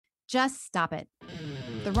Just stop it.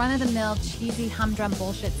 The run-of-the-mill, cheesy, humdrum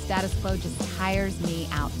bullshit status quo just tires me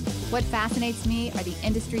out. What fascinates me are the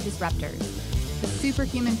industry disruptors, the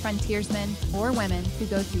superhuman frontiersmen or women who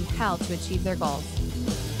go through hell to achieve their goals.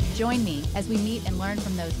 Join me as we meet and learn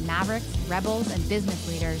from those mavericks, rebels, and business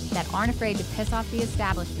leaders that aren't afraid to piss off the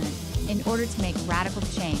establishment in order to make radical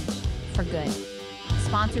change for good.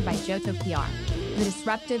 Sponsored by Johto PR, the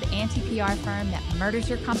disruptive anti-PR firm that murders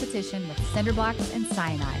your competition with cinder blocks and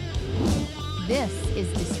cyanide. This is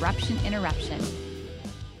Disruption Interruption.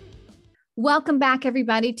 Welcome back,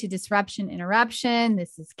 everybody, to Disruption Interruption.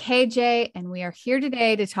 This is KJ, and we are here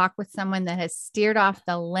today to talk with someone that has steered off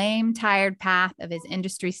the lame, tired path of his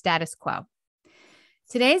industry status quo.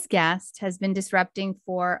 Today's guest has been disrupting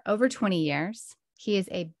for over 20 years. He is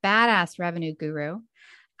a badass revenue guru.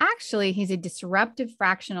 Actually, he's a disruptive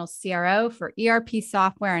fractional CRO for ERP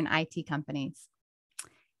software and IT companies.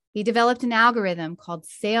 He developed an algorithm called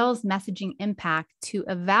Sales Messaging Impact to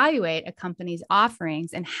evaluate a company's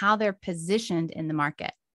offerings and how they're positioned in the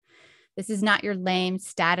market. This is not your lame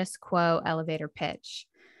status quo elevator pitch.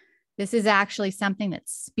 This is actually something that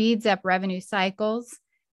speeds up revenue cycles,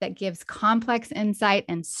 that gives complex insight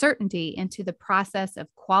and certainty into the process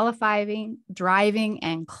of qualifying, driving,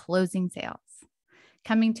 and closing sales.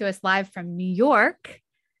 Coming to us live from New York,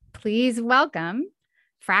 please welcome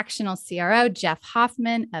fractional CRO Jeff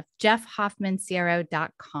Hoffman of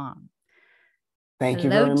jeffhoffmancro.com. Thank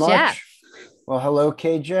you very much. Jeff. Well, hello,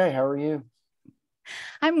 KJ. How are you?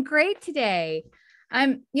 I'm great today.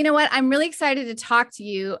 You know what? I'm really excited to talk to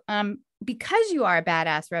you because you are a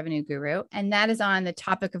badass revenue guru, and that is on the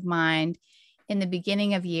topic of mind in the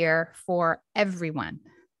beginning of year for everyone,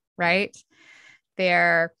 right?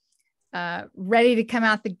 They're ready to come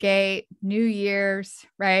out the gate, New Year's,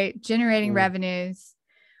 right? Generating revenues.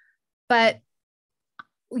 But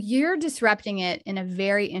you're disrupting it in a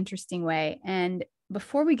very interesting way. And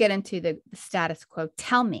before we get into the status quo,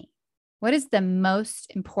 tell me, what is the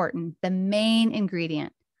most important, the main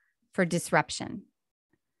ingredient for disruption?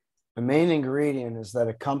 The main ingredient is that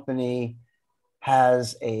a company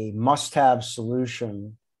has a must-have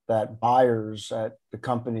solution that buyers at the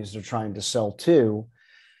companies they're trying to sell to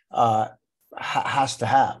has to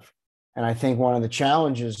have. And I think one of the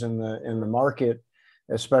challenges in the market,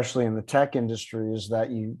 especially in the tech industry, is that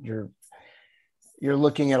you're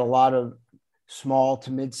looking at a lot of small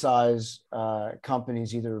to mid-size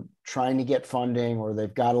companies either trying to get funding or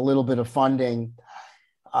they've got a little bit of funding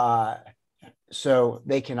so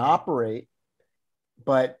they can operate,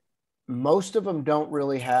 but most of them don't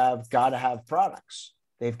really have gotta have products.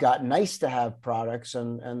 They've got nice to have products,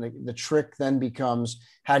 and the trick then becomes,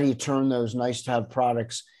 how do you turn those nice to have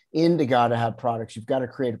products into gotta have products? You've got to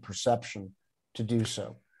create a perception to do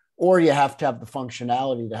so, or you have to have the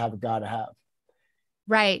functionality to have a gotta have.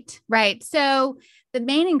 Right. So the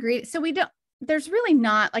main ingredient, there's really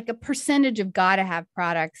not like a percentage of gotta have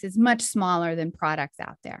products is much smaller than products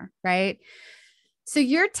out there, right? So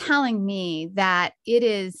you're telling me that it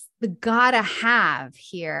is the gotta have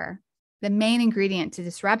here. The main ingredient to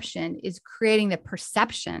disruption is creating the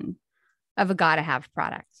perception of a gotta have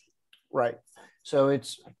product. Right. So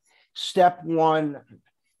it's step one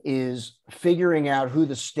is figuring out who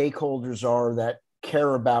the stakeholders are that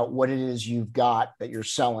care about what it is you've got that you're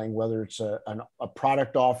selling, whether it's a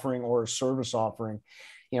product offering or a service offering.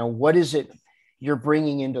 You know, what is it you're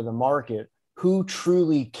bringing into the market? Who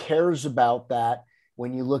truly cares about that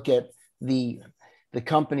when you look at the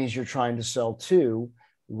companies you're trying to sell to?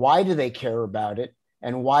 Why do they care about it?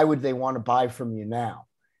 And why would they want to buy from you now?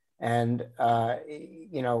 And,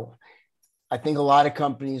 you know, I think a lot of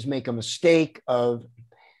companies make a mistake of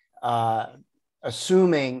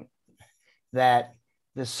assuming that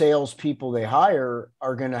the salespeople they hire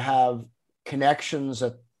are going to have connections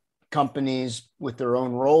at companies with their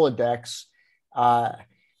own Rolodex,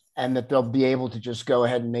 and that they'll be able to just go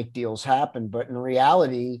ahead and make deals happen. But in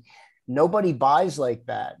reality, nobody buys like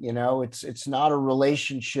that. You know, it's not a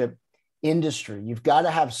relationship industry. You've got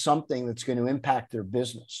to have something that's going to impact their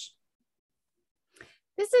business.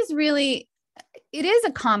 This is really, it is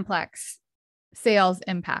a complex sales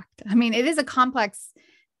impact. I mean, it is a complex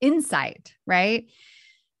insight, right?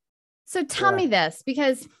 So tell me this,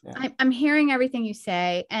 because I'm hearing everything you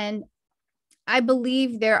say, and I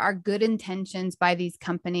believe there are good intentions by these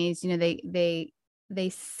companies. You know, they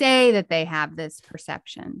say that they have this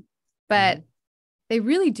perception, but they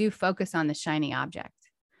really do focus on the shiny object.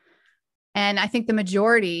 And I think the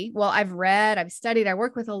majority, well, I've studied, I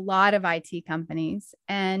work with a lot of IT companies,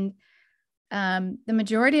 and the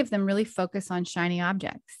majority of them really focus on shiny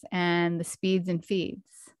objects and the speeds and feeds.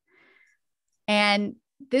 And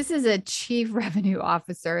this is a chief revenue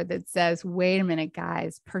officer that says, wait a minute,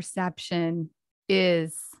 guys, perception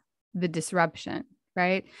is the disruption,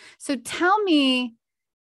 right? So tell me,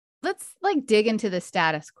 let's like dig into the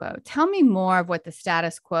status quo. Tell me more of what the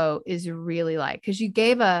status quo is really like, because you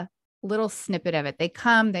gave a little snippet of it. They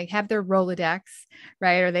come, they have their Rolodex,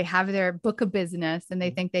 right? Or they have their book of business and they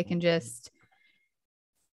think they can just,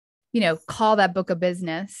 call that book of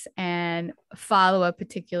business and follow a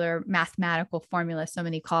particular mathematical formula. So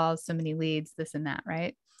many calls, so many leads, this and that,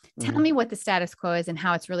 right? Tell me what the status quo is and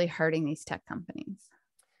how it's really hurting these tech companies.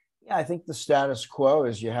 Yeah, I think the status quo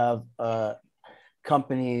is you have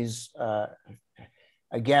companies,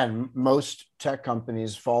 again, most tech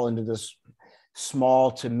companies fall into this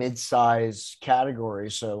small to mid-size category.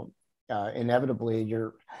 So inevitably,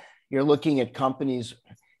 you're looking at companies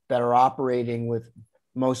that are operating with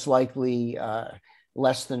most likely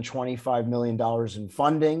less than $25 million in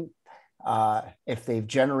funding. If they've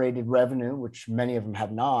generated revenue, which many of them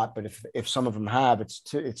have not, but if some of them have,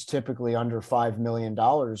 it's typically under $5 million,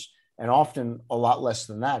 and often a lot less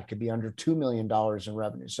than that. It could be under $2 million in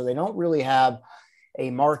revenue. So they don't really have a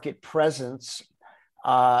market presence,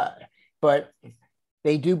 but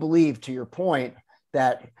they do believe, to your point,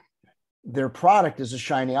 that their product is a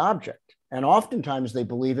shiny object. And oftentimes they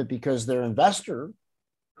believe it because their investor,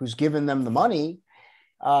 who's given them the money,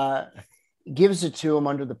 gives it to them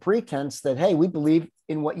under the pretense that, hey, we believe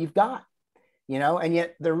in what you've got, and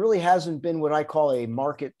yet there really hasn't been what I call a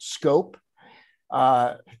market scope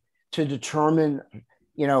to determine,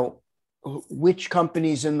 which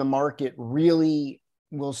companies in the market really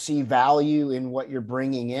will see value in what you're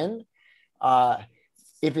bringing in.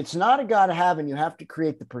 If it's not a gotta have and you have to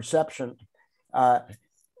create the perception,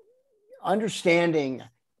 understanding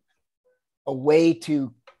a way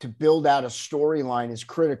to build out a storyline is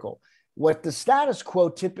critical. What the status quo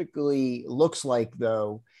typically looks like,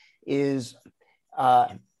 though, is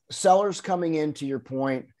sellers coming in, to your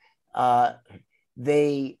point,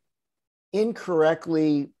 they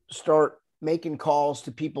incorrectly start making calls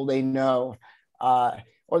to people they know,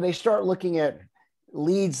 or they start looking at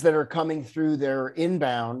leads that are coming through their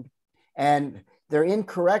inbound, and they're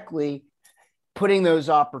incorrectly putting those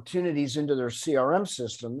opportunities into their CRM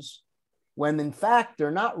systems, when in fact, they're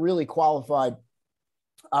not really qualified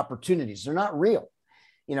opportunities. They're not real.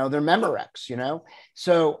 They're Memorex,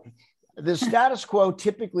 So the status quo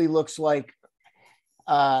typically looks like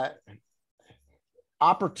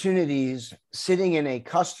opportunities sitting in a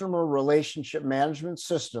customer relationship management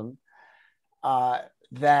system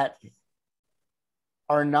that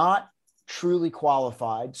are not truly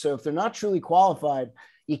qualified. So if they're not truly qualified,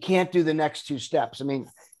 you can't do the next two steps. I mean,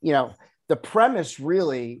 the premise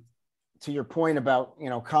really, to your point about,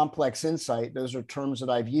 complex insight, those are terms that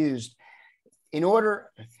I've used. In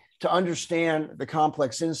order to understand the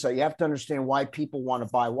complex insight, you have to understand why people want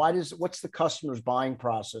to buy. What's the customer's buying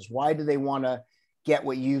process? Why do they want to get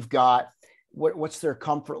what you've got? What's their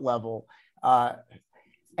comfort level?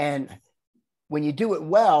 And when you do it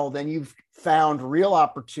well, then you've found real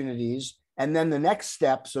opportunities. And then the next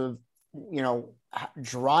steps of,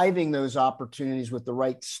 driving those opportunities with the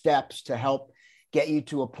right steps to help get you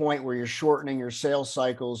to a point where you're shortening your sales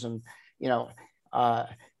cycles, and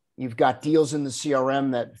you've got deals in the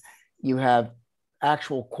CRM that you have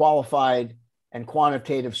actual qualified and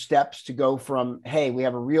quantitative steps to go from, hey, we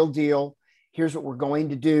have a real deal, here's what we're going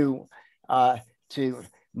to do to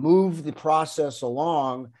move the process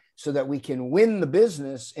along so that we can win the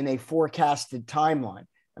business in a forecasted timeline.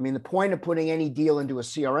 I mean, the point of putting any deal into a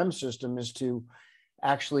CRM system is to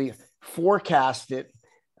actually forecast it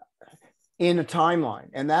in a timeline.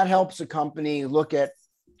 And that helps a company look at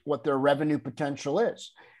what their revenue potential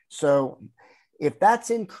is. So if that's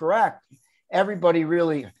incorrect, everybody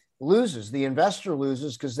really loses. The investor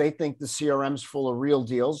loses because they think the CRM's full of real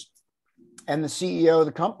deals. And the CEO of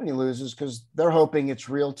the company loses because they're hoping it's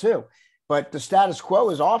real too. But the status quo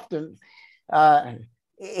is often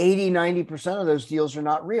 80-90% of those deals are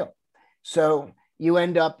not real. So you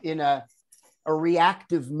end up in a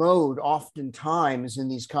reactive mode oftentimes in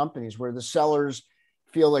these companies where the sellers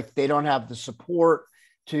feel like they don't have the support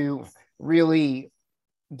to really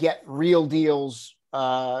get real deals,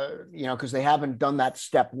 because they haven't done that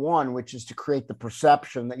step one, which is to create the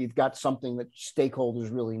perception that you've got something that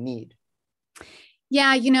stakeholders really need.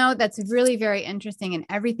 Yeah, that's really very interesting. And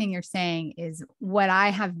everything you're saying is what I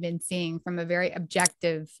have been seeing from a very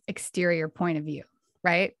objective exterior point of view,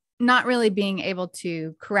 right? Not really being able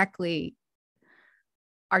to correctly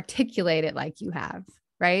articulate it like you have,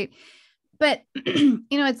 right? But,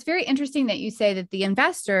 it's very interesting that you say that the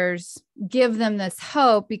investors give them this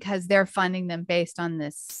hope because they're funding them based on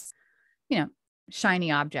this,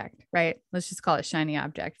 shiny object, right? Let's just call it shiny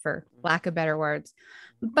object for lack of better words.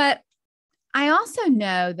 But I also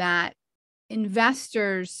know that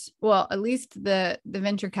investors, well, at least the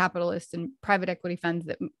venture capitalists and private equity funds,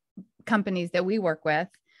 that companies that we work with,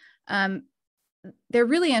 they're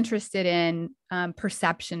really interested in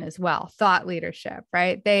perception as well, thought leadership,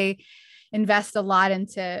 right? They invest a lot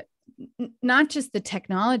into not just the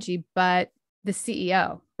technology, but the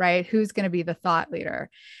CEO, right? Who's going to be the thought leader?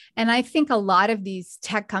 And I think a lot of these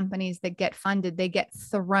tech companies that get funded, they get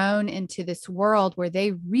thrown into this world where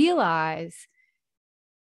they realize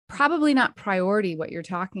probably not priority what you're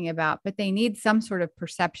talking about, but they need some sort of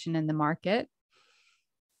perception in the market.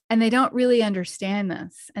 And they don't really understand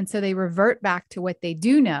this. And so they revert back to what they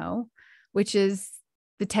do know, which is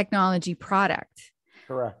the technology product.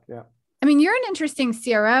 Correct. Yeah. I mean, you're an interesting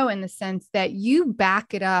CRO in the sense that you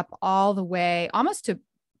back it up all the way almost to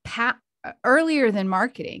earlier than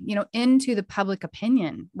marketing, into the public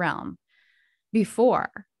opinion realm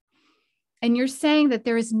before. And you're saying that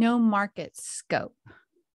there is no market scope.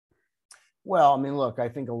 Well, I mean, look, I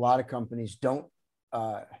think a lot of companies don't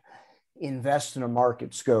invest in a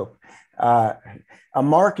market scope. A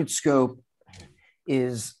market scope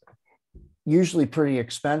is usually pretty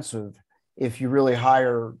expensive if you really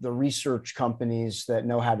hire the research companies that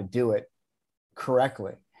know how to do it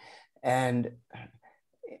correctly. And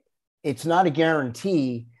it's not a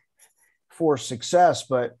guarantee for success,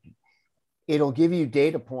 but it'll give you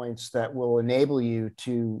data points that will enable you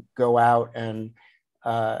to go out and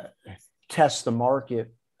test the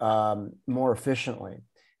market more efficiently.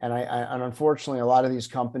 And and unfortunately, a lot of these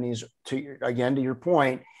companies, to your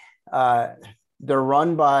point, they're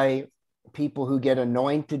run by people who get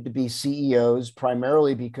anointed to be CEOs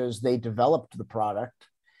primarily because they developed the product.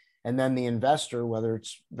 And then the investor, whether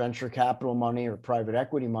it's venture capital money or private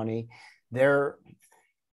equity money, they're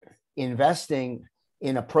investing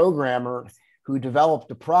in a programmer who developed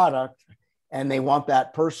the product, and they want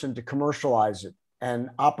that person to commercialize it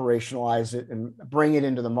and operationalize it and bring it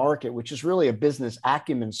into the market, which is really a business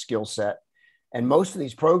acumen skill set. And most of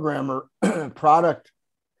these programmer product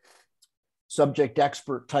subject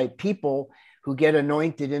expert type people who get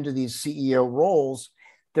anointed into these CEO roles,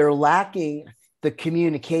 they're lacking the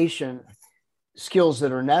communication skills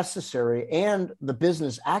that are necessary and the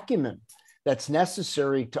business acumen that's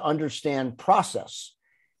necessary to understand process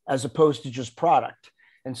as opposed to just product.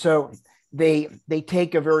 And so they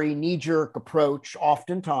take a very knee-jerk approach,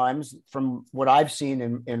 oftentimes, from what I've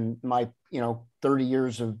seen in my 30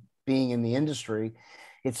 years of being in the industry.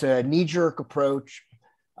 It's a knee-jerk approach.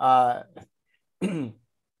 They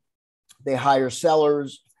hire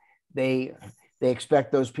sellers. They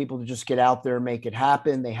expect those people to just get out there and make it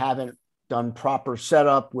happen. They haven't done proper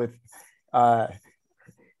setup with the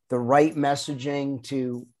right messaging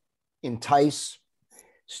to entice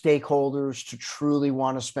stakeholders to truly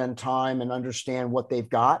want to spend time and understand what they've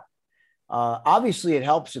got. Obviously, it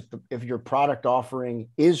helps if your product offering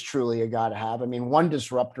is truly a gotta have. I mean, one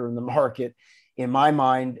disruptor in the market, in my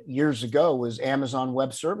mind, years ago was Amazon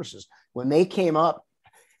Web Services. When they came up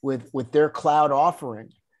with their cloud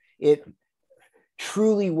offering, it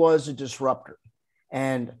truly was a disruptor.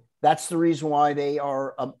 And that's the reason why they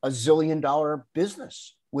are a zillion-dollar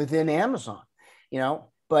business within Amazon,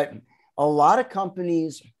 but a lot of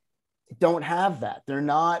companies don't have that.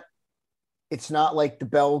 It's not like the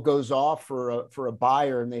bell goes off for a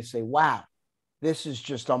buyer and they say, wow, this is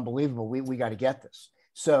just unbelievable. We got to get this.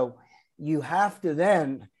 So you have to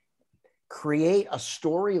then create a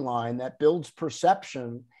storyline that builds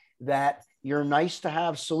perception that your nice to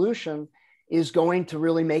have solution is going to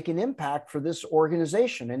really make an impact for this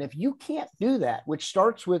organization. And if you can't do that, which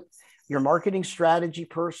starts with your marketing strategy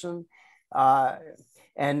person,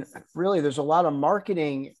 and really there's a lot of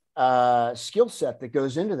marketing skill set that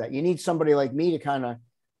goes into that. You need somebody like me to kind of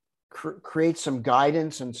create some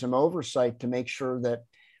guidance and some oversight to make sure that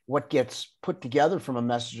what gets put together from a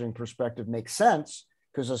messaging perspective makes sense,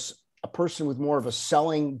 because a person with more of a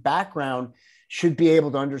selling background should be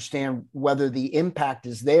able to understand whether the impact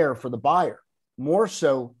is there for the buyer, more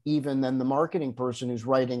so even than the marketing person who's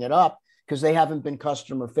writing it up, because they haven't been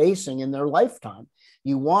customer facing in their lifetime.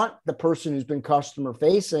 You want the person who's been customer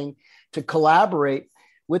facing to collaborate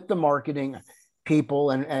with the marketing people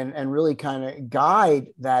and really kind of guide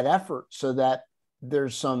that effort so that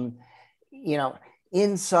there's some,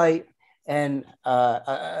 insight and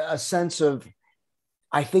a sense of,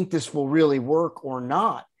 I think this will really work or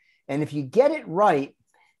not. And if you get it right,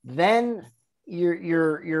 then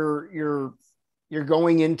you're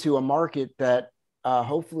going into a market that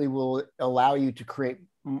hopefully will allow you to create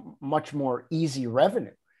much more easy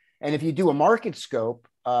revenue. And if you do a market scope,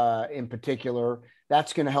 in particular,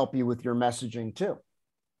 that's going to help you with your messaging too.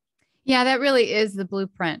 Yeah, that really is the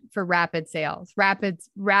blueprint for rapid sales, rapid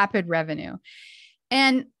revenue.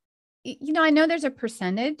 And, I know there's a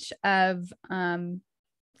percentage of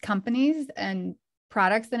companies and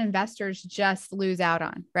products that investors just lose out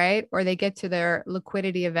on, right? Or they get to their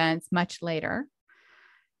liquidity events much later,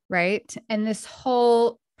 right? And this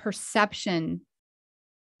whole perception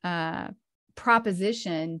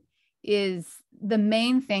proposition is the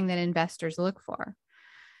main thing that investors look for.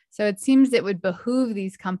 So it seems it would behoove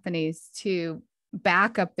these companies to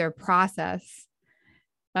back up their process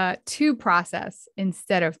to process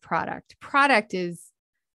instead of product. Product is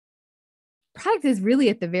really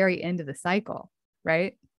at the very end of the cycle,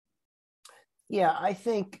 right? Yeah, I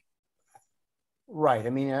think, right. I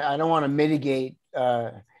mean, I don't want to mitigate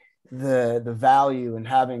the value in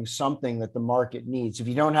having something that the market needs. If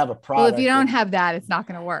you don't have a product, well, if you don't have that, it's not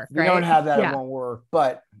going to work. If you don't have that, it won't work.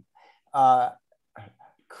 But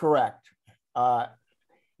correct.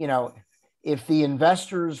 If the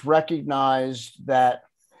investors recognize that,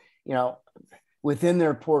 within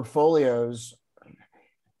their portfolios,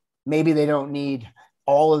 maybe they don't need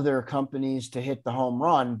all of their companies to hit the home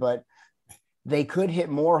run, but they could hit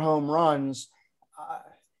more home runs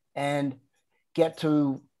and get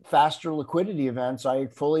to faster liquidity events. I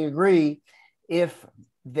fully agree. If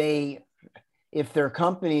their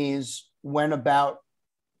companies went about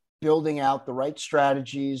building out the right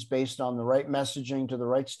strategies based on the right messaging to the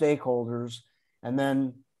right stakeholders, and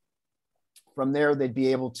then from there, they'd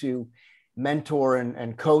be able to mentor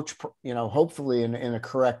and coach, hopefully in a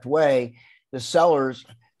correct way, the sellers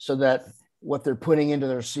so that what they're putting into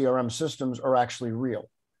their CRM systems are actually real.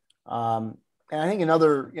 And I think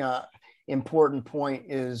another important point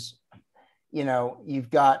is, you've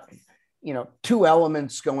got, two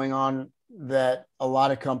elements going on that a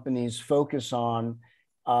lot of companies focus on,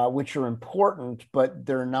 which are important, but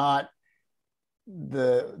they're not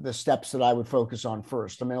the steps that I would focus on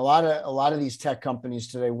first. I mean, a lot of these tech companies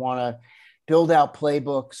today want to build out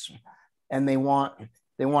playbooks, and they want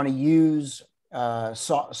to use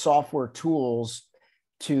software tools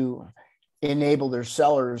to enable their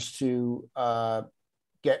sellers to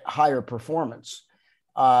get higher performance.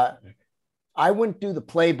 I wouldn't do the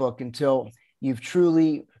playbook until you've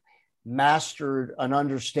truly mastered an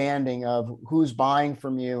understanding of who's buying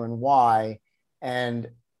from you and why, and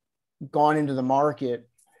gone into the market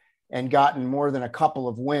and gotten more than a couple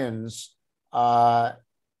of wins.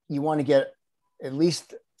 You want to get at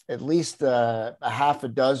least a half a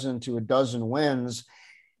dozen to a dozen wins.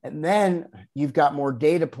 And then you've got more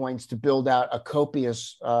data points to build out a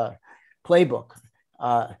copious playbook.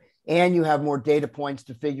 And you have more data points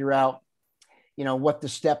to figure out, what the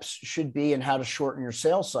steps should be and how to shorten your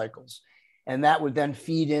sales cycles. And that would then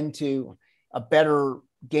feed into a better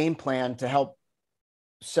game plan to help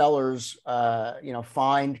sellers,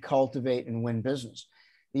 find, cultivate, and win business.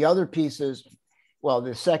 The other piece is, well,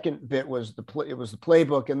 the second bit was the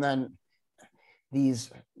playbook, and then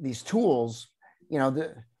these tools.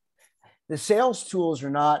 The sales tools are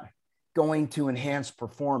not going to enhance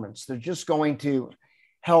performance. They're just going to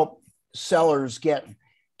help sellers get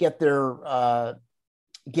their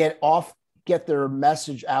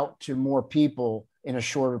message out to more people in a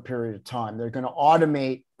shorter period of time. They're going to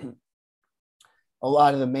automate a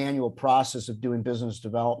lot of the manual process of doing business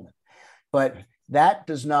development, but that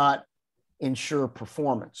does not ensure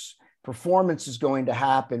performance. Performance is going to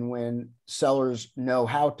happen when sellers know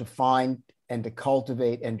how to find and to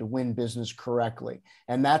cultivate and to win business correctly.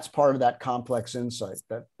 And that's part of that complex insight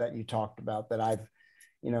that you talked about, that I've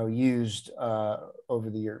used over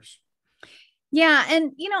the years. Yeah.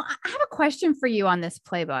 And, I have a question for you on this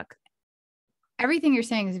playbook. Everything you're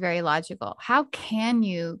saying is very logical. How can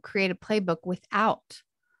you create a playbook without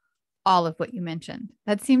all of what you mentioned?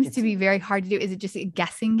 That seems to be very hard to do. Is it just a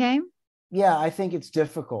guessing game? Yeah, I think it's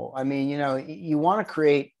difficult. I mean, you want to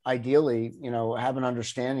create, ideally, have an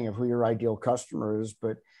understanding of who your ideal customer is,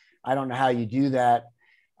 but I don't know how you do that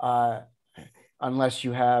unless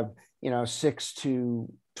you have, 6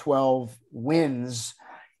 to 12 wins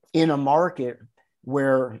in a market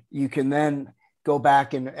where you can then go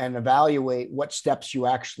back and evaluate what steps you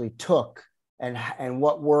actually took and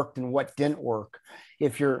what worked and what didn't work.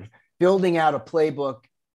 If you're building out a playbook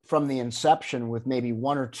from the inception with maybe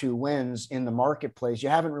 1 or 2 wins in the marketplace, you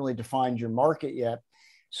haven't really defined your market yet.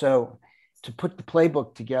 So to put the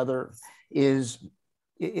playbook together is,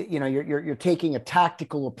 you're taking a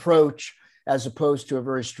tactical approach as opposed to a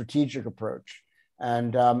very strategic approach.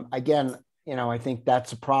 And again, I think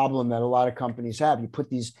that's a problem that a lot of companies have. You put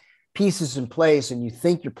these pieces in place and you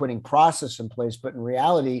think you're putting process in place, but in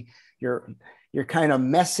reality, you're you're kind of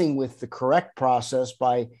messing with the correct process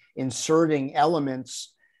by inserting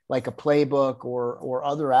elements like a playbook or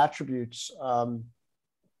other attributes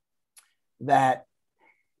that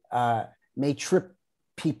may trip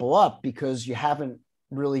people up because you haven't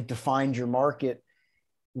really defined your market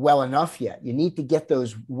well enough yet. You need to get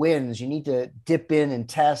those wins. You need to dip in and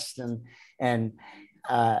test, and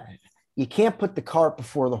you can't put the cart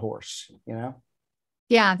before the horse, you know?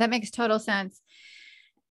 Yeah, that makes total sense.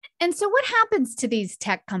 And so what happens to these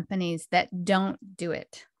tech companies that don't do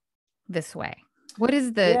it this way? What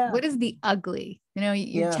is the ugly? You know,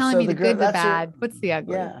 you're telling me the good, the bad. What's the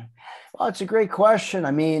ugly? Yeah. Well, it's a great question.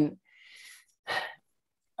 I mean,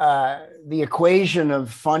 the equation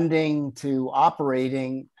of funding to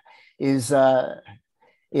operating is kind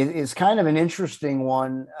of an interesting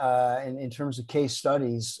one in terms of case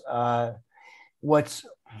studies. What's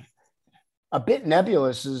a bit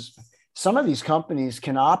nebulous is some of these companies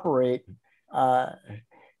can operate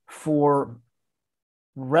for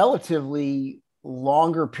relatively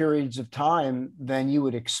longer periods of time than you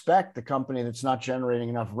would expect a company that's not generating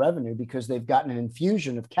enough revenue because they've gotten an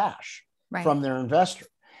infusion of cash from their investor.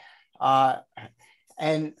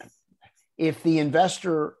 And if the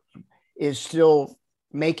investor is still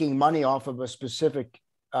making money off of a specific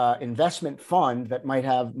investment fund that might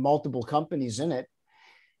have multiple companies in it,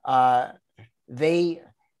 they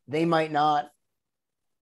might not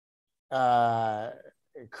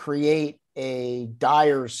create a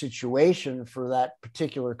dire situation for that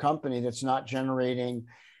particular company that's not generating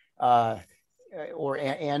or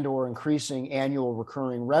increasing annual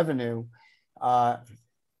recurring revenue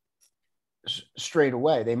straight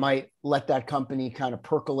away. They might let that company kind of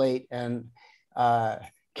percolate and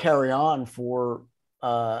carry on for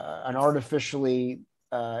an artificially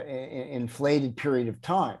inflated period of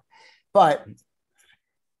time. But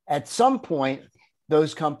at some point,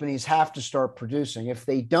 those companies have to start producing. If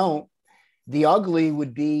they don't, the ugly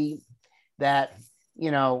would be that, you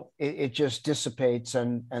know, it just dissipates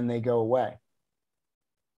and they go away.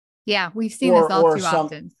 Yeah, we've seen this all too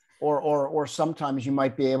often. Or sometimes you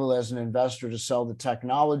might be able, as an investor, to sell the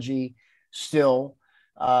technology still,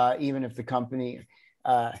 even if the company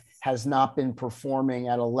has not been performing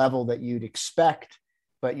at a level that you'd expect,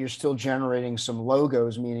 but you're still generating some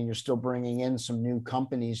logos, meaning you're still bringing in some new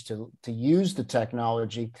companies to use the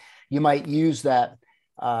technology. You might use that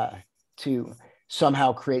to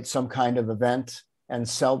somehow create some kind of event and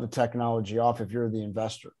sell the technology off if you're the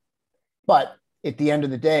investor. But at the end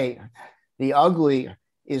of the day, the ugly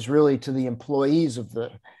is really to the employees of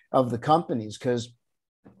the companies, because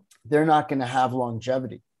they're not going to have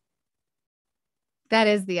longevity. That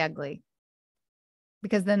is the ugly,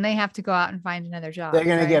 because then they have to go out and find another job. They're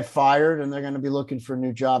going to get fired and they're going to be looking for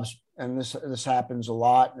new jobs. And this happens a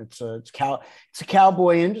lot. It's a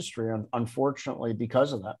cowboy industry, unfortunately,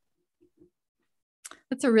 because of that.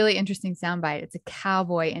 That's a really interesting soundbite. It's a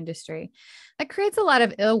cowboy industry. That creates a lot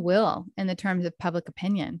of ill will in the terms of public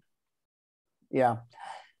opinion. Yeah.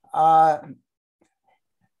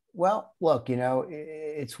 Well, look, you know,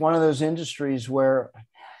 it's one of those industries where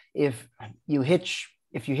if you hitch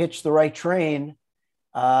the right train,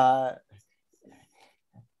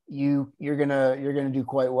 you're gonna do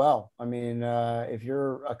quite well. I mean, if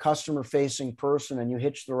you're a customer facing person and you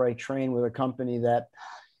hitch the right train with a company that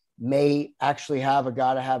may actually have a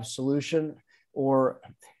gotta have solution, or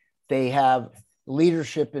they have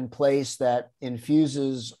leadership in place that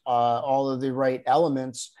infuses all of the right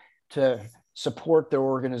elements to support their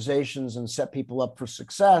organizations and set people up for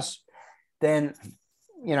success, then,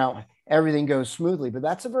 you know, everything goes smoothly. But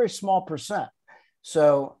that's a very small percent.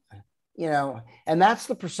 So, you know, and that's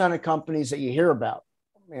the percent of companies that you hear about.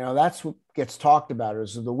 You know, that's what gets talked about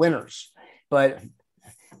is the winners. But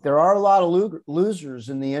there are a lot of losers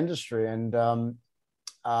in the industry. And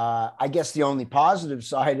I guess the only positive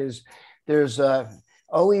side is there's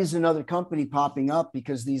always another company popping up,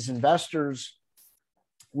 because these investors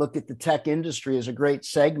look at the tech industry as a great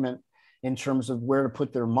segment in terms of where to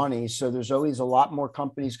put their money. So there's always a lot more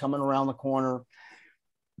companies coming around the corner.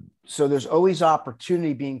 So there's always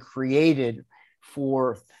opportunity being created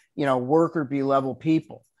for, you know, worker bee level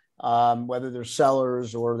people, whether they're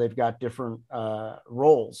sellers or they've got different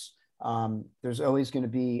roles. There's always going to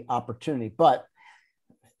be opportunity, but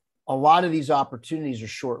a lot of these opportunities are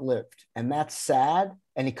short-lived, and that's sad.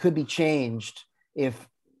 And it could be changed if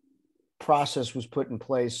process was put in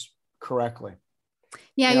place correctly.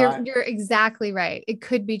 Yeah, you're exactly right. It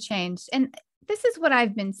could be changed. And this is what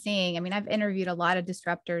I've been seeing. I mean, I've interviewed a lot of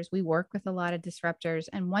disruptors. We work with a lot of disruptors.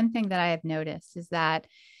 And one thing that I have noticed is that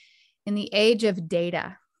in the age of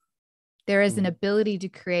data, There is an ability to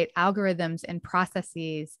create algorithms and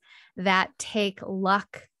processes that take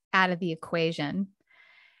luck out of the equation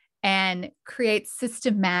and create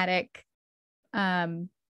systematic,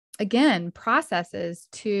 again, processes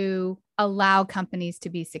to allow companies to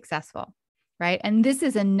be successful, right? And this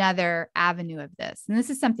is another avenue of this. And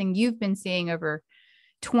this is something you've been seeing over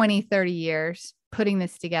 20, 30 years, putting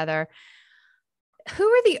this together. Who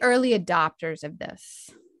are the early adopters of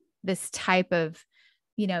this type of,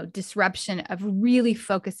 disruption of really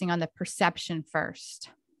focusing on the perception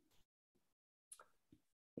first?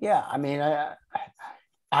 Yeah, I mean,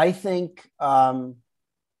 I think one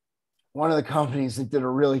of the companies that did a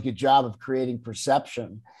really good job of creating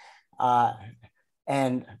perception,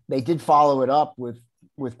 and they did follow it up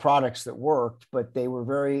with products that worked, but they were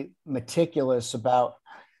very meticulous about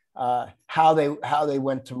how they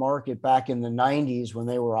went to market back in the 90s when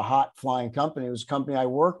they were a hot flying company. It was a company I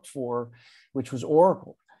worked for, which was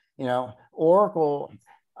Oracle. Oracle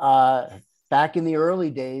back in the early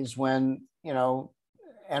days when,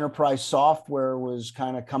 enterprise software was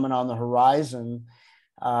kind of coming on the horizon,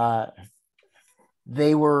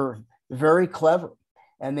 they were very clever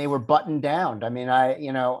and they were buttoned down. I mean,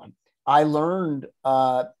 I learned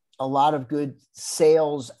a lot of good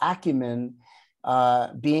sales acumen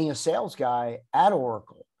being a sales guy at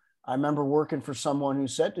Oracle. I remember working for someone who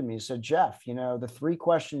said to me, Jeff, the three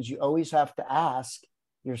questions you always have to ask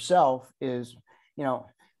yourself is,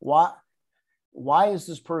 why is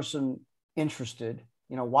this person interested?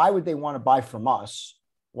 Why would they want to buy from us?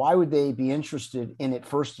 Why would they be interested in it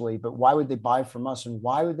firstly, but why would they buy from us? And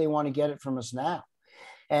why would they want to get it from us now?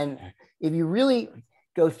 And if you really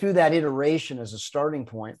go through that iteration as a starting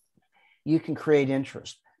point, you can create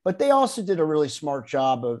interest. But they also did a really smart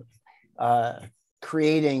job of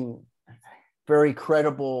creating very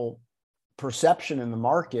credible perception in the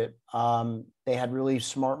market. They had really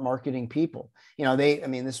smart marketing people.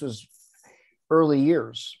 This was early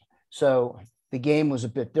years, so the game was a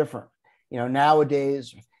bit different.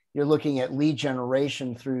 Nowadays you're looking at lead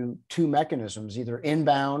generation through two mechanisms, either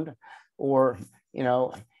inbound or,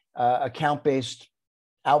 account-based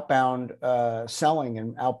outbound selling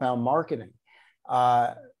and outbound marketing.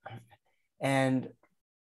 And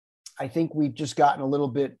I think we've just gotten a little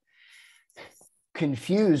bit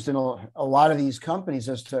confused in a lot of these companies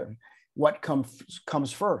as to what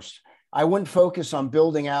comes first. I wouldn't focus on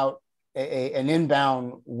building out an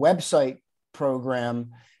inbound website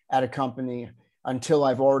program at a company until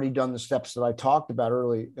I've already done the steps that I talked about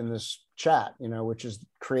early in this chat, which is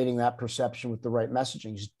creating that perception with the right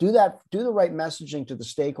messaging. Just do the right messaging to the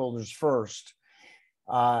stakeholders first.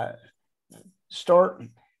 Start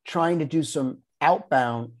trying to do some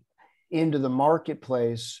outbound into the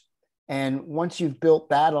marketplace. And once you've built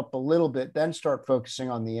that up a little bit, then start focusing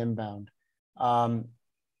on the inbound.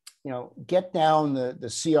 Get down the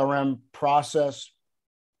CRM process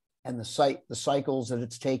and the cycles that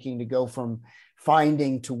it's taking to go from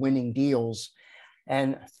finding to winning deals,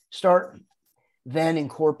 and start then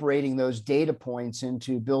incorporating those data points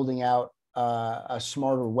into building out a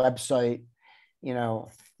smarter website,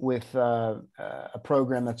 with a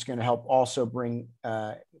program that's going to help also bring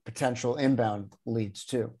potential inbound leads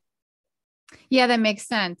too. Yeah, that makes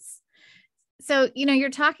sense. So, you're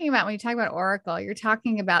talking about, when you talk about Oracle, you're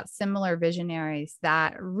talking about similar visionaries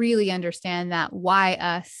that really understand that why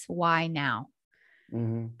us, why now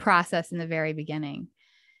process in the very beginning.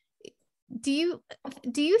 Do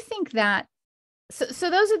you think that, so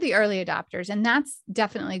those are the early adopters, and that's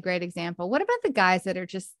definitely a great example. What about the guys that are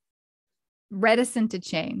just reticent to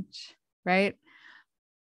change, right?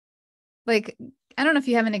 Like, I don't know if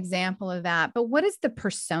you have an example of that, but what is the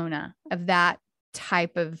persona of that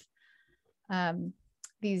type of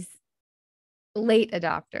these late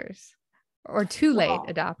adopters or too late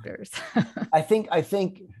adopters? I think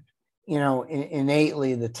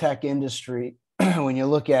innately the tech industry, when you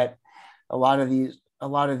look at a lot of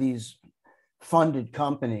these funded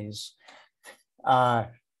companies,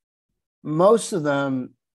 most of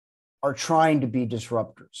them are trying to be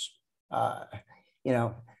disruptors.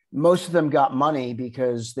 Most of them got money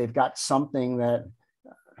because they've got something that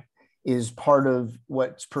is part of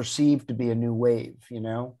what's perceived to be a new wave,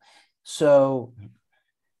 So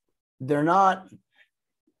they're not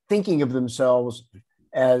thinking of themselves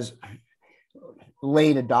as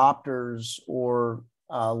late adopters or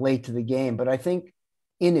late to the game. But I think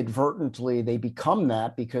inadvertently they become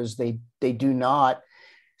that because they do not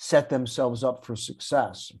set themselves up for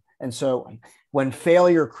success. And so when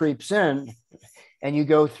failure creeps in and you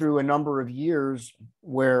go through a number of years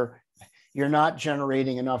where you're not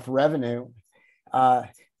generating enough revenue,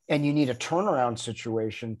 and you need a turnaround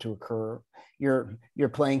situation to occur, you're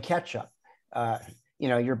playing catch up.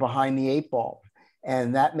 You're behind the eight ball,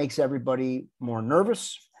 and that makes everybody more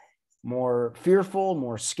nervous, more fearful,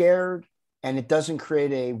 more scared, and it doesn't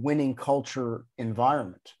create a winning culture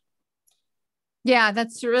environment. Yeah,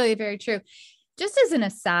 that's really very true. Just as an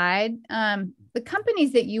aside, the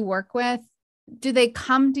companies that you work with, do they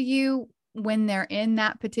come to you when they're in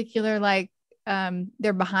that particular,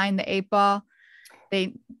 they're behind the eight ball? Or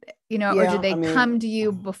do they come to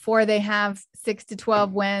you before they have 6 to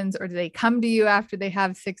 12 wins, or do they come to you after they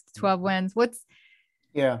have 6 to 12 wins? Who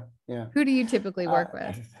do you typically work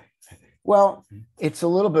with? Well, it's a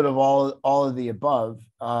little bit of all of the above.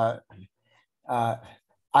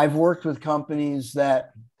 I've worked with companies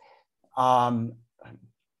that haven't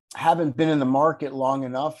been in the market long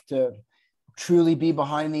enough to truly be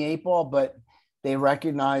behind the eight ball, but they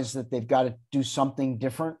recognize that they've got to do something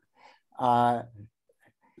different.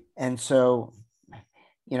 And so,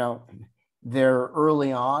 they're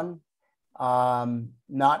early on,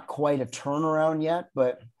 not quite a turnaround yet,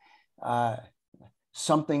 but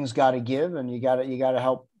something's got to give, and you got to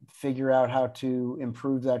help figure out how to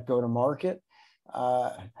improve that go to market.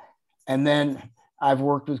 And then I've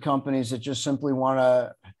worked with companies that just simply want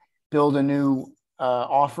to build a new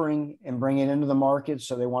offering and bring it into the market.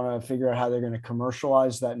 So they want to figure out how they're going to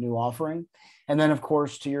commercialize that new offering. And then, of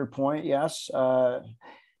course, to your point, yes, there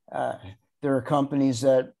are companies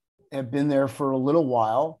that have been there for a little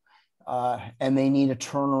while, and they need a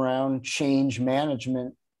turnaround, change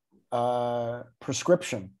management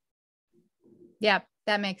prescription. Yeah,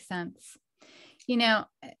 that makes sense.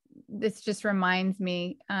 This just reminds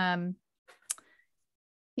me,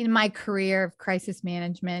 in my career of crisis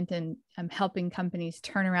management and helping companies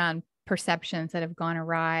turn around perceptions that have gone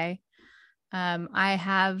awry. I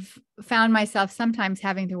have found myself sometimes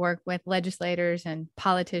having to work with legislators and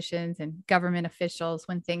politicians and government officials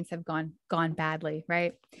when things have gone badly,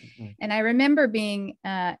 right? Mm-hmm. And I remember being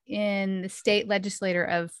in the state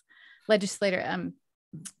legislator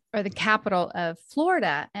or the capital of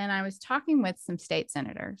Florida, and I was talking with some state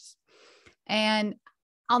senators, and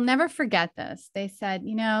I'll never forget this. They said,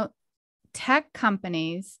 tech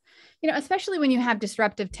companies, especially when you have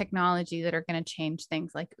disruptive technology that are going to change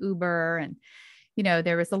things like Uber. And,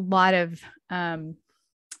 there was a lot of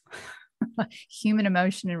human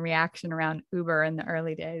emotion and reaction around Uber in the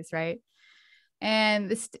early days, right? And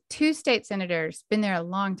the two state senators, been there a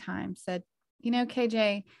long time, said,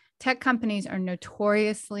 KJ, tech companies are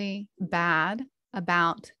notoriously bad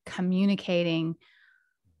about communicating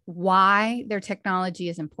why their technology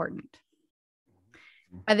is important.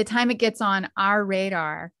 By the time it gets on our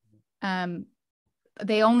radar,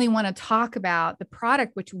 they only want to talk about the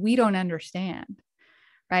product, which we don't understand,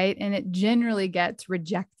 right? And it generally gets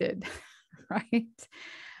rejected, right?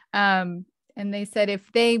 And they said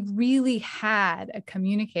if they really had a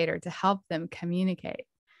communicator to help them communicate,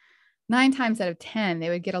 9 times out of 10, they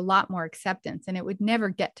would get a lot more acceptance, and it would never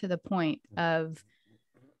get to the point of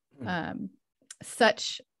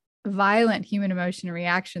such violent human emotion and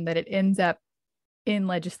reaction that it ends up in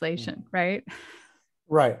legislation, right?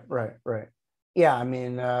 Right. Yeah, I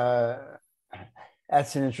mean,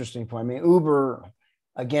 that's an interesting point. I mean, Uber,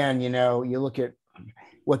 again, you look at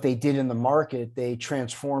what they did in the market, they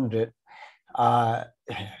transformed it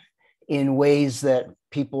in ways that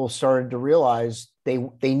people started to realize they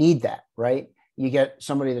need that, right? You get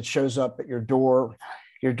somebody that shows up at your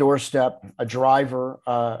doorstep, a driver,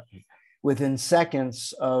 within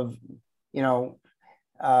seconds of,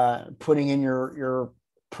 putting in your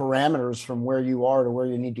parameters from where you are to where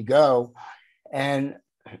you need to go. And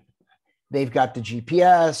they've got the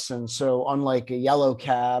GPS. And so unlike a yellow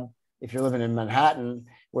cab, if you're living in Manhattan,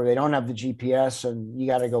 where they don't have the GPS and you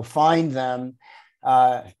got to go find them,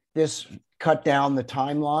 this cut down the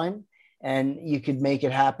timeline and you could make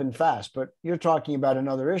it happen fast. But you're talking about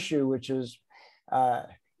another issue, which is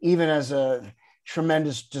even as a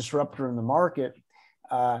tremendous disruptor in the market,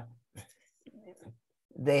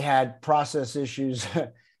 they had process issues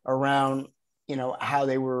around, how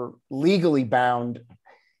they were legally bound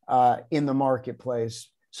in the marketplace.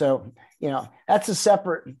 So, that's a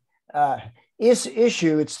separate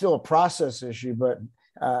issue. It's still a process issue, but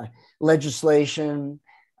legislation.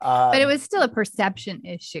 But it was still a perception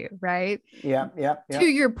issue, right? Yeah. To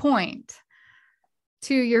your point,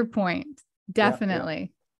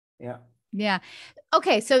 definitely. Yeah.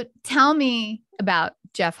 Okay. So tell me about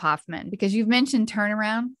Jeff Hoffman, because you've mentioned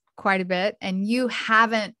turnaround quite a bit, and you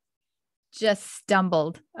haven't just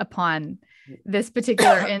stumbled upon this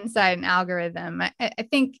particular insight and algorithm. I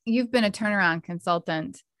think you've been a turnaround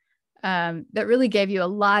consultant that really gave you a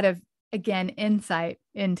lot of again, insight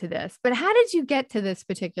into this. But how did you get to this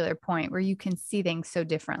particular point where you can see things so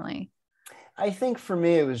differently? I think for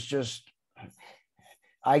me, it was just,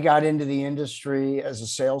 I got into the industry as a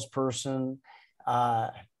salesperson.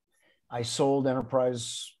 I sold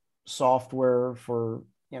enterprise software for,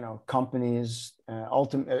 companies.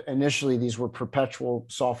 Initially, these were perpetual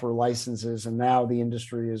software licenses, and now the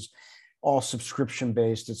industry is all subscription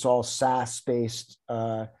based. It's all SaaS based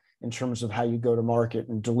in terms of how you go to market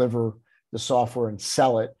and deliver the software and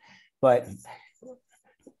sell it. But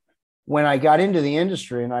when I got into the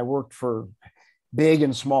industry and I worked for big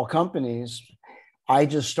and small companies, I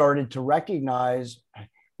just started to recognize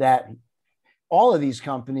that all of these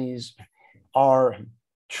companies are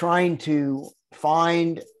trying to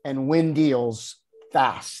find and win deals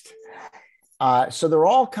fast. So they're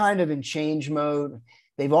all kind of in change mode.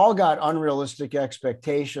 They've all got unrealistic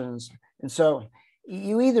expectations. And so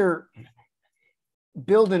you either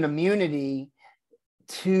build an immunity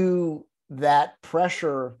to that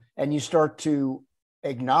pressure and you start to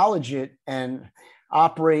acknowledge it and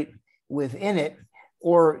operate within it,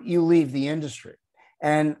 or you leave the industry.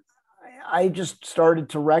 And I just started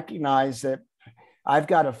to recognize that I've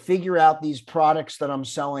got to figure out these products that I'm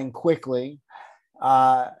selling quickly.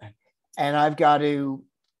 And I've got to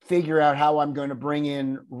figure out how I'm going to bring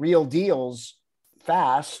in real deals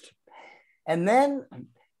fast. And then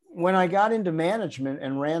when I got into management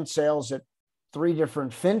and ran sales at 3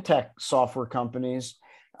 different fintech software companies,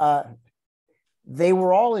 they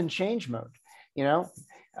were all in change mode. 2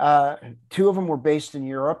 of them were based in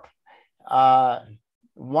Europe.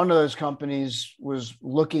 One of those companies was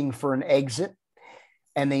looking for an exit,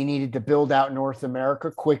 and they needed to build out North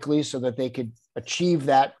America quickly so that they could achieve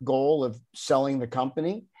that goal of selling the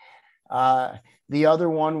company. The other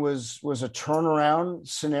one was a turnaround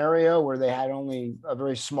scenario where they had only a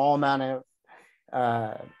very small amount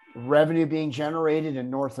of revenue being generated in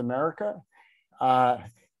North America.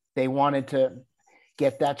 They wanted to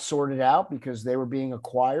get that sorted out because they were being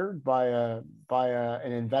acquired by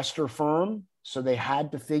an investor firm. So they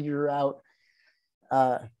had to figure out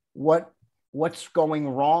what's going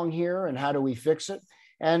wrong here and how do we fix it.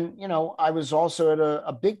 And I was also at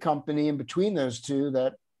a big company in between those two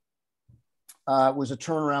that was a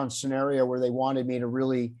turnaround scenario where they wanted me to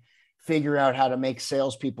really figure out how to make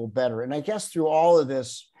salespeople better. And I guess through all of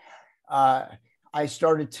this, I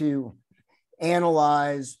started to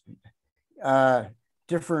analyze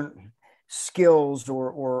different skills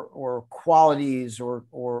or qualities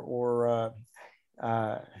or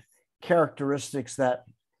characteristics that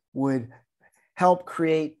would help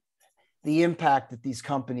create the impact that these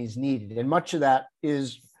companies needed. And much of that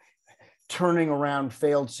is turning around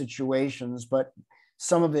failed situations, but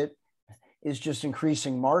some of it is just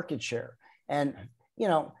increasing market share. And,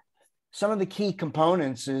 some of the key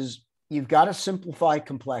components is you've got to simplify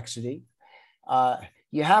complexity.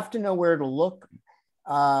 You have to know where to look.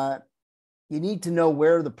 You need to know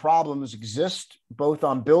where the problems exist, both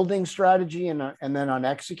on building strategy and then on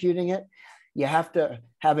executing it. You have to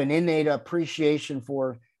have an innate appreciation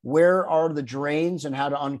for where are the drains and how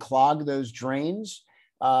to unclog those drains.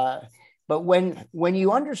 But when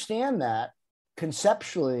you understand that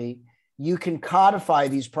conceptually, you can codify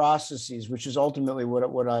these processes, which is ultimately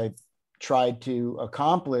what I tried to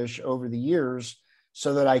accomplish over the years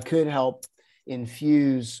so that I could help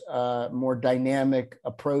infuse more dynamic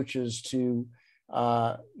approaches to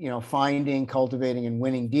finding, cultivating, and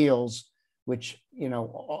winning deals, which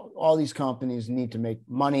all these companies need to make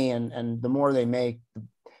money, and the more they make,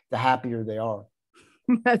 the happier they are.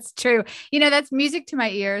 That's true. That's music to my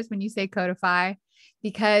ears when you say codify,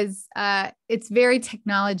 because it's very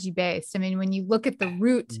technology based. I mean, when you look at the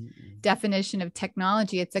root definition of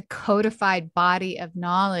technology, it's a codified body of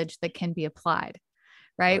knowledge that can be applied.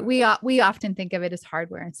 Right. We often think of it as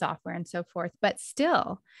hardware and software and so forth, but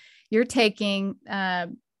still you're taking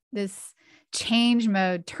this change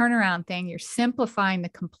mode turnaround thing. You're simplifying the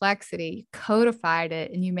complexity, you codified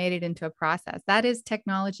it, and you made it into a process that is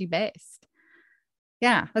technology based.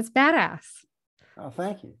 Yeah, that's badass. Oh,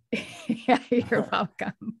 thank you. Yeah, you're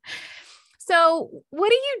welcome. So what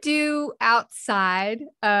do you do outside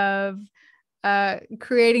of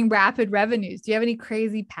creating rapid revenues? Do you have any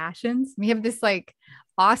crazy passions? We have this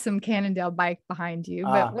awesome Cannondale bike behind you,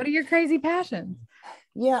 but what are your crazy passions?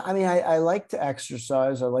 Yeah, I mean, I like to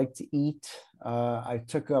exercise. I like to eat. I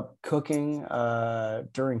took up cooking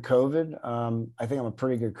during COVID. I think I'm a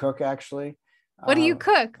pretty good cook, actually. What do you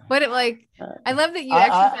cook? I love that you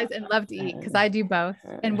exercise and love to eat, because I do both.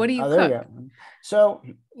 And what do you cook? You go. So,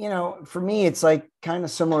 for me, it's kind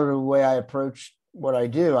of similar to the way I approach what I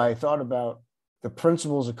do. I thought about the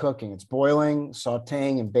principles of cooking. It's boiling,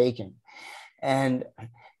 sauteing, and baking. and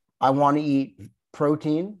I want to eat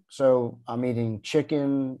protein. So I'm eating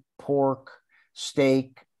chicken, pork,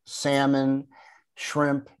 steak, salmon,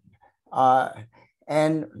 shrimp.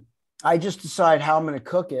 And I just decide how I'm going to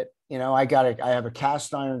cook it. I have a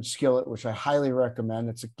cast iron skillet, which I highly recommend.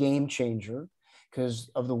 It's a game changer because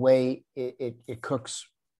of the way it cooks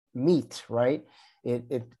meat, right?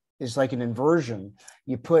 It is like an inversion.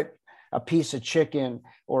 You put a piece of chicken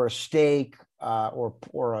or a steak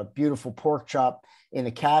or a beautiful pork chop in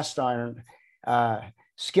a cast iron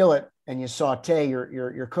skillet, and you saute.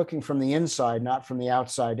 You're cooking from the inside, not from the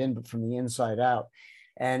outside in, but from the inside out.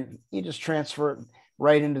 And you just transfer it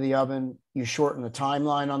right into the oven. You shorten the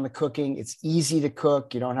timeline on the cooking. It's easy to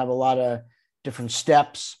cook. You don't have a lot of different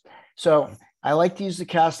steps. So I like to use the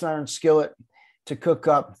cast iron skillet to cook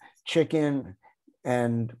up chicken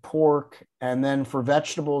and pork. And then for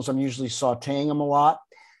vegetables, I'm usually sauteing them a lot.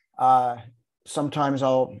 Sometimes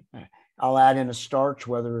I'll add in a starch,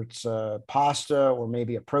 whether it's pasta or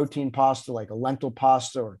maybe a protein pasta, like a lentil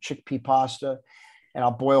pasta or chickpea pasta. And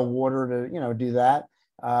I'll boil water to, do that.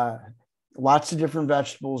 Lots of different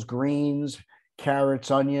vegetables, greens,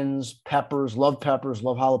 carrots, onions, peppers, love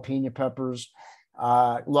jalapeno peppers,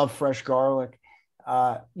 love fresh garlic.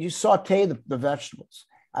 You saute the vegetables.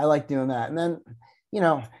 I like doing that. And then,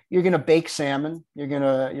 you're going to bake salmon.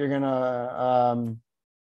 You're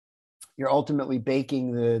ultimately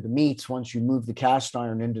baking the meats once you move the cast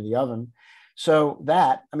iron into the oven. So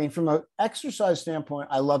from an exercise standpoint,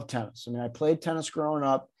 I love tennis. I played tennis growing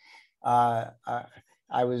up. I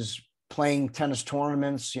was playing tennis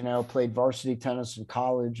tournaments, played varsity tennis in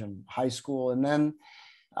college and high school. And then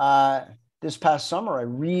this past summer, I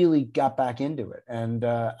really got back into it. And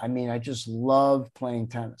I just love playing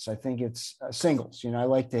tennis. I think it's singles. I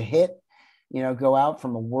like to hit, go out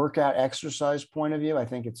from a workout exercise point of view. I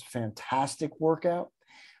think it's a fantastic workout.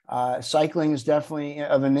 Cycling is definitely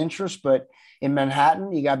of an interest, but in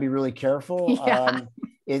Manhattan, you got to be really careful. Yeah.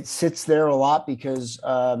 It sits there a lot because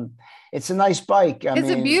it's a nice bike. It's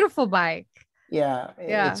a beautiful bike. Yeah,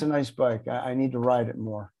 it's a nice bike. I need to ride it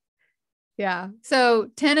more. Yeah. So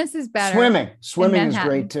tennis is better. Swimming is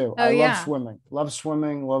great too. I love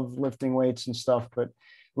swimming, love lifting weights and stuff, but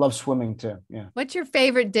love swimming too. Yeah. What's your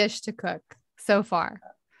favorite dish to cook so far?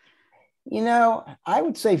 I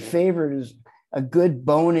would say favorite is a good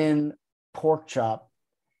bone-in pork chop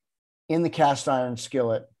in the cast iron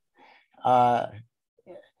skillet.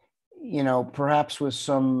 Perhaps with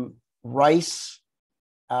some rice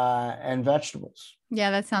and vegetables. Yeah,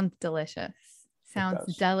 that sounds delicious.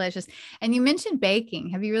 Sounds delicious. And you mentioned baking.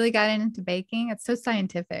 Have you really gotten into baking? It's so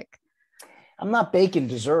scientific. I'm not baking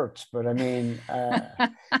desserts, but I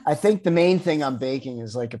think the main thing I'm baking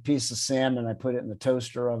is like a piece of salmon. I put it in the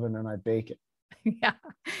toaster oven and I bake it. Yeah.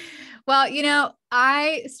 Well,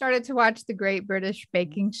 I started to watch the Great British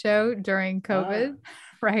Baking Show during COVID,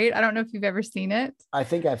 right? I don't know if you've ever seen it. I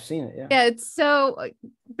think I've seen it. Yeah. Yeah. It's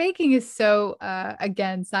baking is so,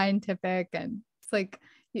 again, scientific, and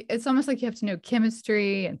it's almost like you have to know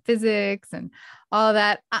chemistry and physics and all of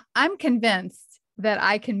that. I'm convinced that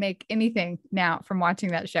I can make anything now from watching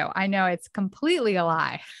that show. I know it's completely a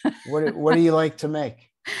lie. What do you like to make?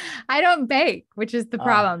 I don't bake, which is the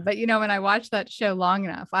problem. But when I watch that show long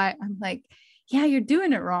enough, I'm like, yeah, you're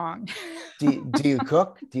doing it wrong. Do you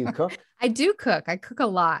cook? Do you cook? I do cook. I cook a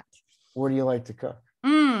lot. What do you like to cook?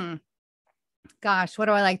 Gosh, what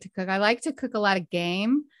do I like to cook? I like to cook a lot of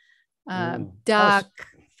game, duck,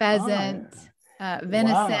 pheasant,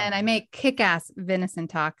 venison. Wow. I make kick-ass venison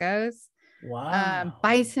tacos. Wow.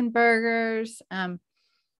 Bison burgers.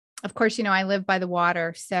 Of course, I live by the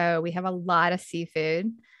water, so we have a lot of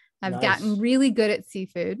seafood. I've gotten really good at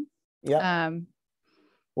seafood. Yeah.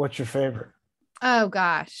 What's your favorite? Oh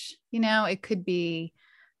gosh, it could be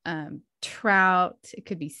trout, it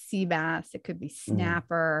could be sea bass, it could be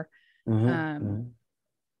snapper, you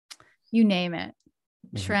name it,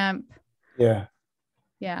 shrimp. Yeah.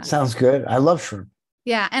 Yeah. Sounds good. I love shrimp.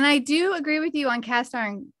 Yeah. And I do agree with you on cast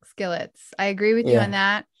iron skillets. I agree with you on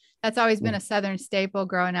that. That's always been a Southern staple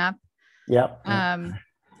growing up. Yep.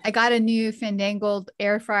 I got a new Fandangled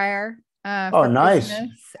air fryer. Oh, nice.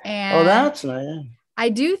 Christmas, and that's nice. I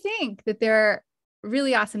do think that they're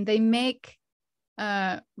really awesome. They make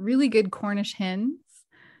really good Cornish hens.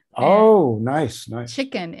 Oh, nice.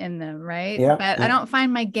 Chicken in them, right? Yeah. But I don't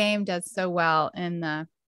find my game does so well in the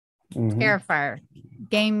air fryer.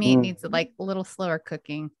 Game meat needs a little slower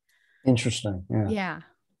cooking. Interesting. Yeah.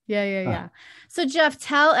 Yeah. So Jeff,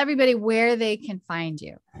 tell everybody where they can find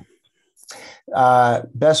you.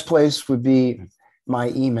 Best place would be my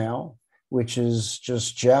email, which is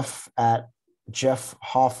just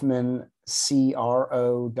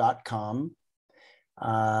Jeff@jeffhoffmancro.com.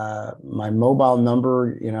 My mobile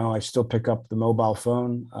number, I still pick up the mobile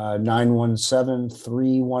phone,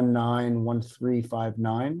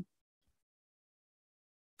 917-319-1359.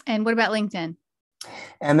 And what about LinkedIn?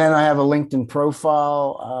 And then I have a LinkedIn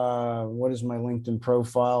profile. What is my LinkedIn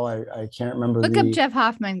profile? I can't remember. Look up Jeff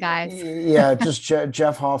Hoffman, guys. Yeah, just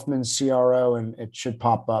Jeff Hoffman, CRO, and it should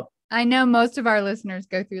pop up. I know most of our listeners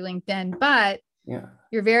go through LinkedIn, but yeah,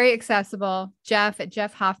 you're very accessible. Jeff at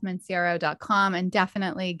jeffhoffmancro.com, and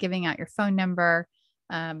definitely giving out your phone number.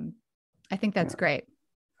 I think that's great.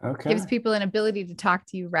 Okay. Gives people an ability to talk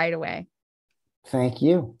to you right away. Thank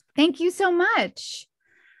you. Thank you so much.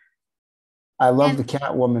 I love the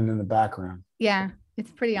Catwoman in the background. Yeah,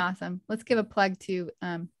 it's pretty awesome. Let's give a plug to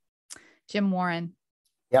Jim Warren.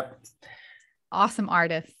 Yep. Awesome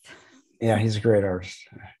artist. Yeah, he's a great artist.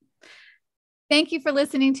 Thank you for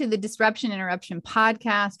listening to the Disruption Interruption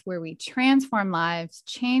podcast, where we transform lives,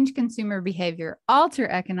 change consumer behavior, alter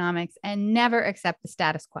economics, and never accept the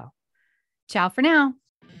status quo. Ciao for now.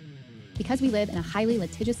 Because we live in a highly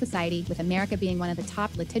litigious society, with America being one of the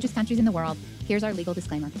top litigious countries in the world, here's our legal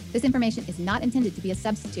disclaimer. This information is not intended to be a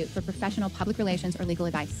substitute for professional public relations or legal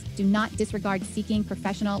advice. Do not disregard seeking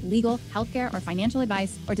professional, legal, healthcare, or financial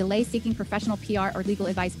advice, or delay seeking professional PR or legal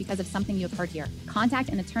advice because of something you have heard here. Contact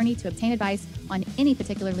an attorney to obtain advice on any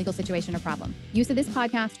particular legal situation or problem. Use of this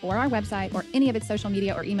podcast or our website or any of its social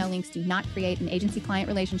media or email links do not create an agency-client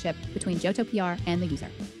relationship between Johto PR and the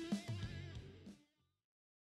user.